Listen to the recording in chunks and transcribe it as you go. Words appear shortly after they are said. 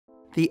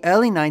The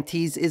early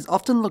 90s is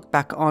often looked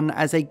back on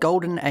as a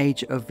golden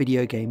age of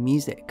video game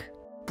music.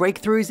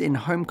 Breakthroughs in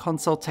home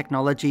console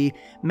technology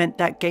meant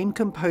that game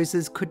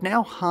composers could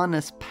now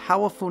harness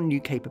powerful new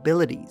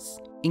capabilities,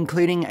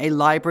 including a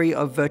library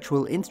of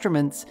virtual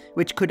instruments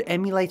which could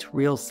emulate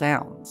real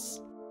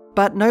sounds.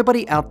 But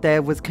nobody out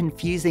there was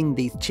confusing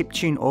these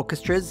chiptune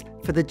orchestras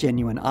for the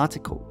genuine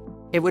article.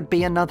 It would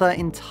be another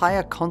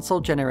entire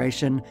console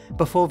generation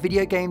before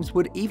video games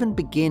would even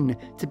begin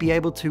to be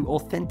able to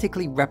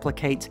authentically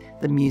replicate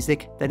the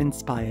music that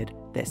inspired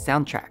their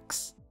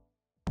soundtracks.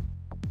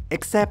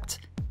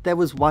 Except, there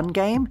was one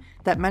game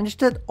that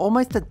managed it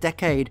almost a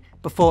decade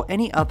before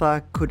any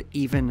other could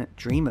even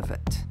dream of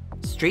it.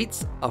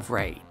 Streets of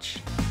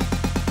Rage.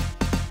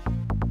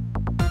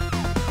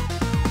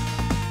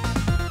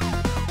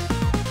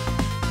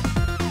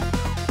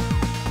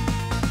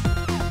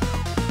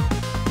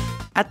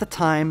 At the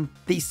time,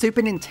 the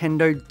Super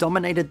Nintendo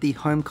dominated the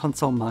home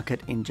console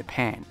market in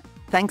Japan,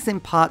 thanks in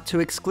part to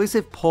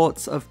exclusive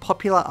ports of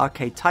popular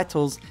arcade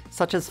titles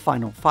such as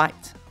Final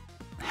Fight.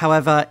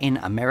 However, in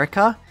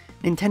America,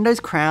 Nintendo's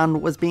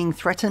crown was being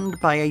threatened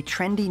by a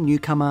trendy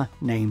newcomer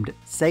named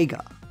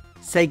Sega.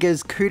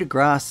 Sega's coup de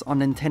grace on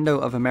Nintendo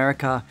of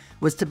America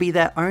was to be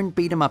their own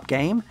beat-em-up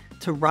game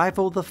to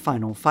rival the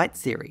Final Fight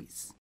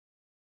series.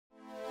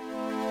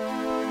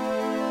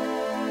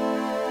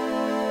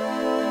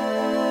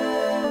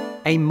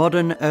 A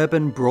modern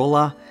urban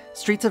brawler,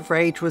 Streets of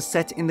Rage was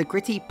set in the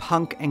gritty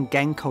punk and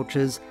gang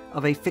cultures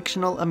of a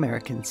fictional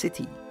American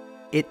city.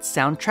 Its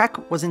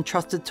soundtrack was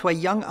entrusted to a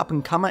young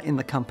up-and-comer in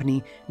the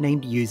company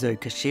named Yuzo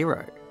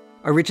Koshiro.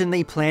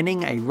 Originally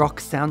planning a rock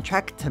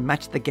soundtrack to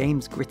match the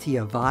game's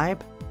grittier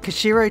vibe,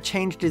 Koshiro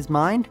changed his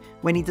mind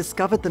when he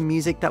discovered the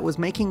music that was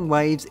making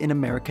waves in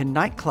American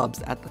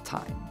nightclubs at the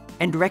time,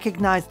 and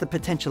recognized the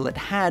potential it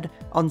had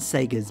on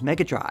Sega's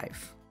Mega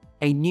Drive.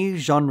 A new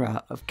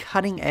genre of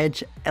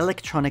cutting-edge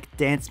electronic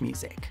dance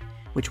music,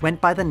 which went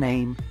by the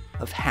name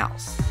of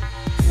house.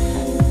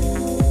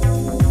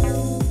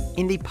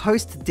 In the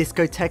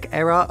post-discotheque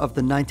era of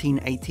the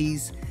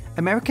 1980s,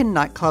 American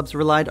nightclubs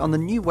relied on the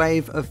new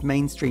wave of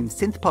mainstream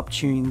synth-pop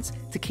tunes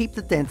to keep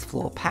the dance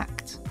floor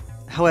packed.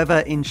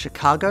 However, in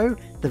Chicago,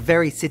 the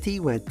very city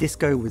where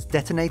disco was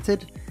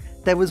detonated,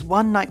 there was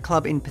one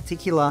nightclub in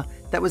particular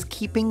that was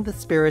keeping the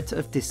spirit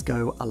of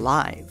disco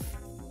alive: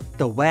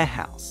 the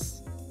Warehouse.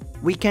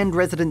 Weekend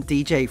resident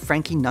DJ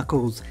Frankie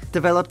Knuckles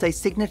developed a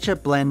signature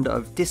blend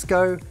of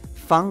disco,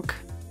 funk,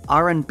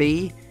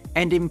 R&B,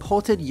 and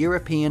imported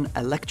European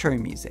electro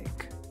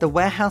music. The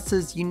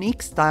Warehouse's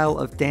unique style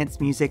of dance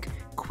music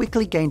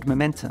quickly gained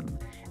momentum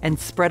and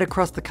spread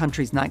across the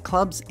country's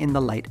nightclubs in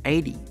the late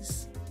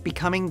 80s,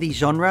 becoming the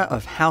genre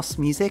of house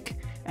music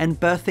and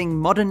birthing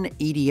modern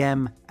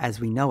EDM as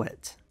we know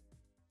it.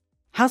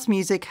 House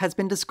music has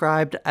been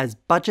described as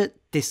budget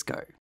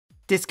disco.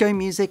 Disco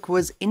music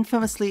was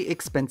infamously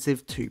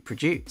expensive to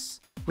produce,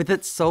 with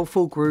its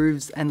soulful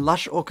grooves and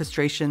lush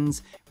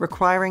orchestrations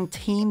requiring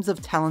teams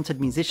of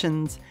talented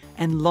musicians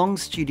and long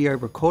studio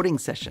recording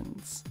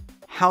sessions.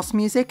 House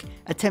music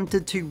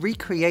attempted to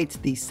recreate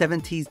the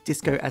 70s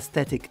disco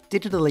aesthetic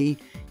digitally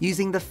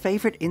using the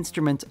favourite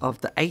instrument of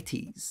the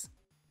 80s,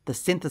 the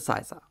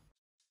synthesizer.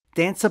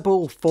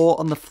 Danceable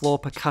 4-on-the-floor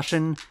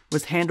percussion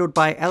was handled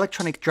by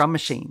electronic drum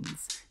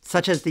machines,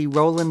 such as the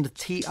Roland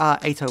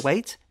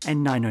TR-808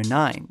 and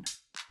 909.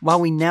 While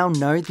we now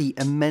know the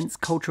immense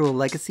cultural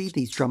legacy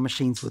these drum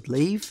machines would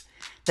leave,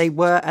 they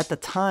were at the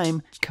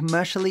time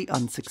commercially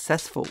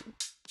unsuccessful.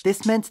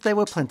 This meant they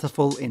were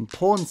plentiful in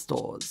pawn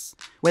stores,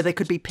 where they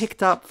could be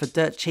picked up for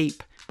dirt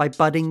cheap by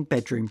budding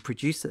bedroom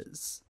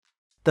producers.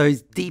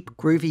 Those deep,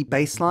 groovy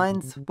bass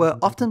lines were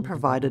often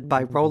provided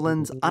by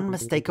Roland's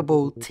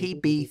unmistakable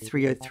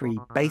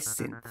TB-303 bass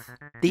synth,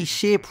 the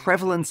sheer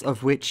prevalence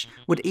of which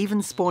would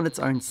even spawn its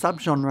own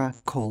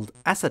subgenre called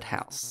acid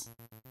house.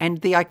 And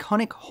the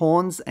iconic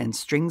horns and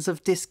strings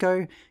of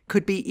disco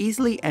could be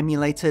easily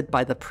emulated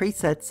by the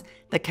presets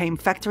that came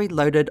factory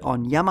loaded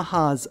on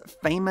Yamaha's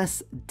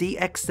famous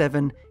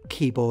DX7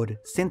 keyboard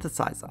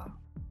synthesizer.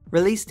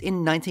 Released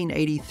in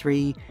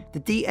 1983, the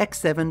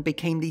DX7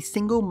 became the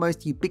single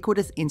most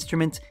ubiquitous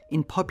instrument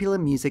in popular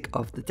music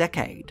of the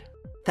decade,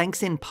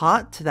 thanks in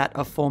part to that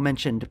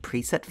aforementioned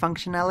preset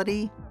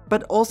functionality,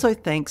 but also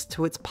thanks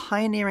to its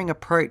pioneering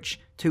approach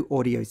to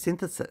audio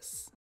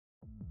synthesis.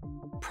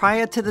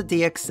 Prior to the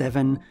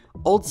DX7,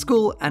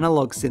 old-school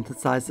analog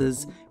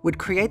synthesizers would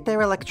create their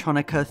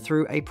electronica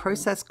through a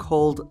process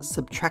called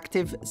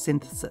subtractive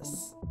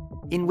synthesis,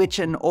 in which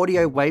an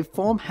audio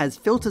waveform has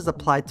filters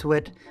applied to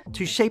it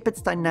to shape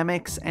its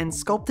dynamics and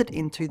sculpt it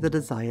into the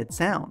desired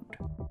sound.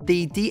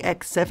 The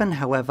DX7,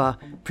 however,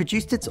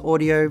 produced its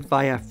audio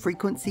via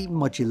frequency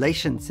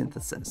modulation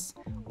synthesis,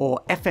 or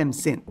FM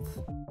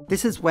synth.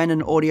 This is when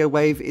an audio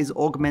wave is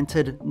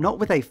augmented not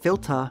with a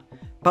filter,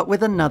 but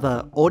with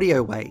another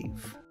audio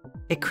wave.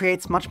 It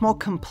creates much more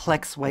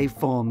complex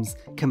waveforms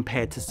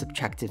compared to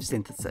subtractive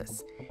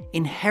synthesis,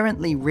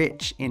 inherently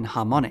rich in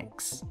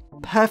harmonics,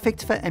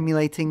 perfect for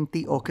emulating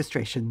the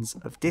orchestrations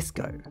of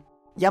disco.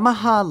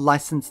 Yamaha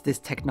licensed this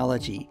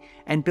technology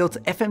and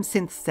built FM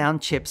synth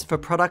sound chips for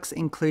products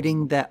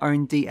including their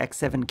own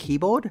DX7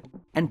 keyboard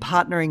and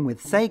partnering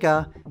with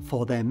Sega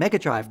for their Mega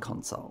Drive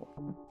console.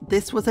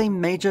 This was a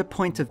major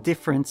point of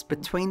difference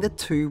between the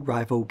two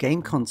rival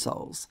game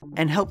consoles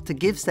and helped to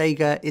give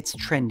Sega its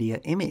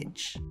trendier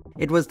image.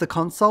 It was the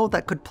console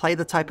that could play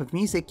the type of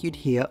music you'd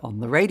hear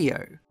on the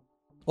radio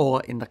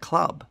or in the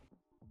club.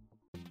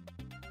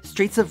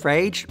 Streets of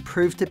Rage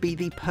proved to be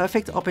the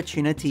perfect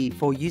opportunity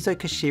for Yuzo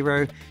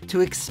Koshiro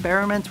to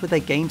experiment with a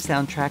game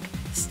soundtrack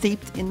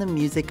steeped in the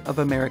music of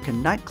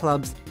American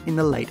nightclubs in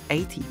the late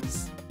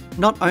 80s.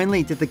 Not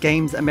only did the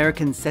game's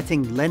American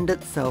setting lend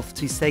itself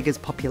to Sega's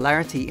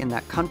popularity in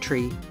that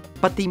country,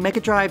 but the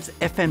Mega Drive's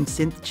FM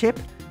synth chip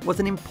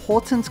was an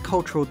important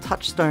cultural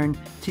touchstone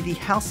to the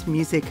house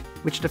music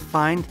which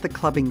defined the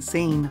clubbing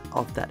scene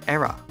of that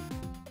era.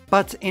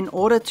 But in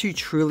order to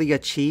truly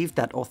achieve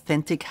that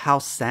authentic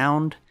house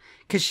sound,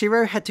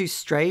 Koshiro had to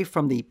stray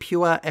from the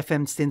pure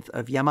FM synth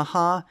of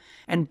Yamaha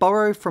and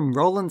borrow from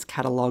Roland's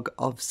catalogue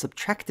of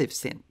subtractive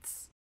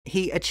synths.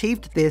 He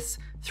achieved this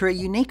through a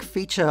unique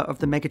feature of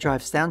the Mega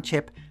Drive sound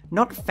chip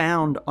not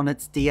found on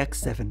its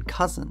DX7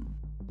 cousin: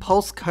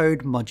 pulse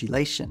code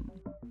modulation.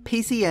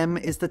 PCM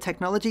is the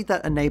technology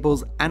that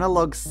enables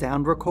analog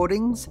sound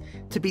recordings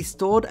to be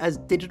stored as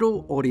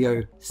digital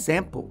audio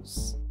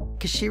samples.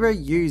 Koshiro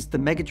used the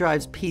Mega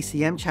Drive's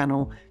PCM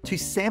channel to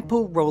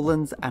sample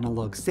Roland's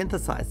analog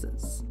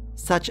synthesizers,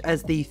 such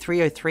as the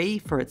 303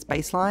 for its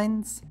bass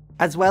lines,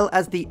 as well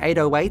as the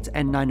 808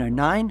 and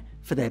 909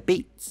 for their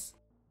beats.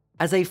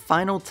 As a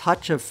final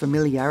touch of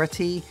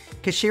familiarity,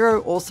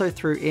 Koshiro also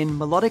threw in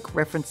melodic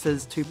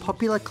references to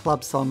popular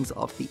club songs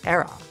of the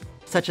era,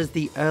 such as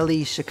the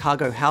early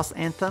Chicago house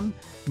anthem,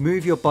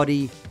 Move Your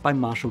Body by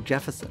Marshall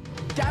Jefferson.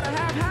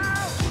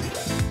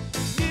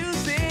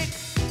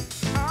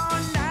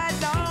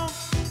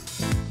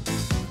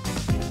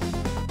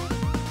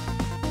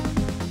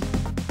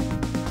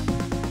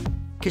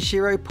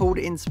 Koshiro pulled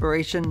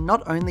inspiration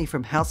not only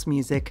from house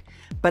music,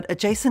 but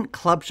adjacent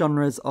club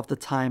genres of the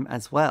time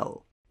as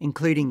well,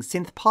 including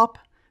synthpop,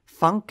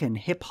 funk and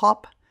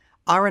hip-hop,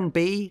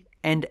 R&B,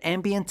 and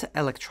ambient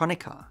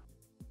electronica.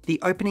 The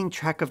opening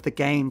track of the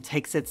game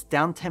takes its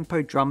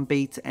down-tempo drum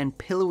beat and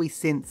pillowy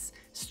synths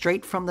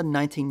straight from the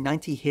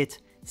 1990 hit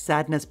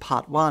Sadness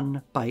Part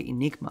 1 by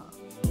Enigma.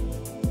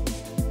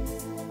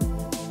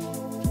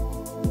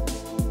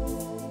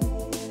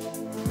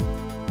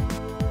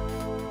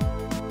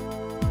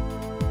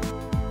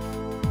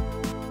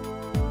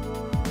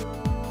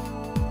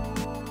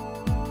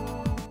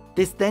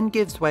 This then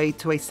gives way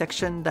to a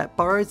section that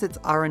borrows its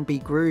R&B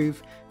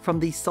groove from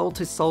the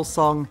soul-to-soul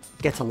song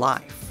Get a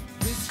Life.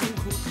 This thing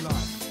called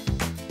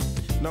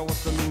life. Now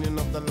what's the meaning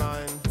of the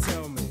line?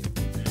 Tell me.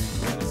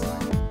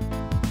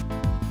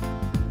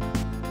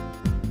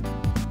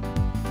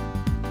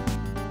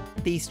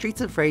 The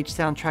Streets of Rage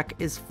soundtrack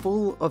is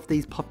full of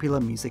these popular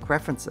music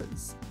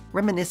references,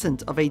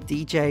 reminiscent of a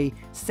DJ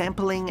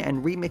sampling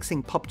and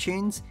remixing pop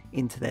tunes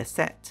into their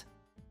set.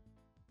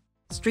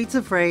 Streets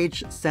of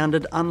Rage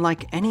sounded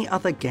unlike any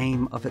other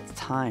game of its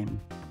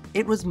time.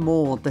 It was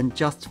more than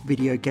just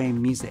video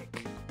game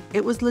music.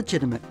 It was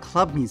legitimate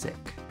club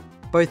music.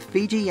 Both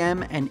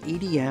VGM and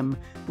EDM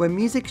were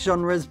music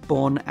genres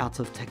born out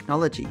of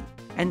technology,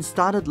 and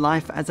started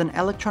life as an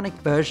electronic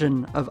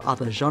version of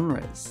other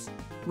genres.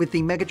 With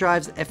the Mega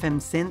Drive's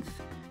FM synth,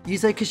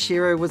 Yuzo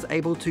Koshiro was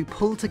able to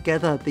pull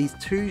together these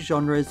two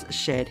genres'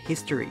 shared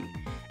history,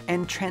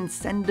 and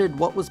transcended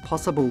what was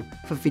possible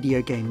for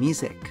video game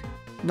music.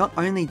 Not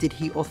only did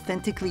he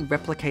authentically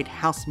replicate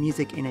house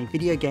music in a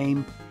video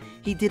game,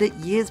 he did it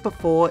years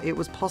before it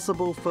was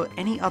possible for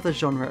any other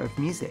genre of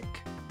music.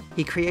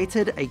 He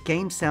created a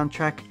game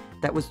soundtrack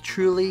that was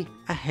truly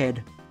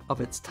ahead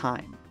of its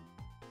time.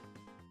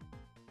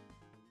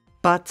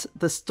 But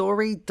the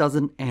story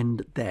doesn't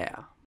end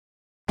there.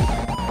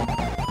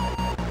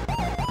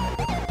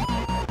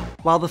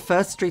 While the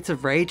first Streets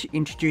of Rage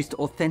introduced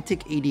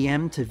authentic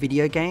EDM to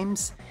video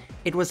games,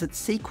 it was its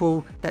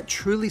sequel that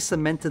truly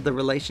cemented the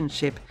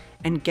relationship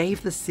and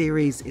gave the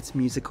series its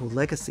musical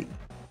legacy.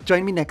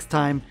 Join me next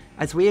time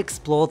as we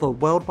explore the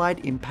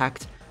worldwide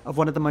impact of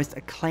one of the most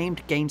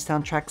acclaimed game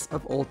soundtracks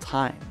of all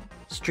time,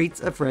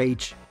 Streets of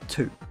Rage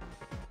 2.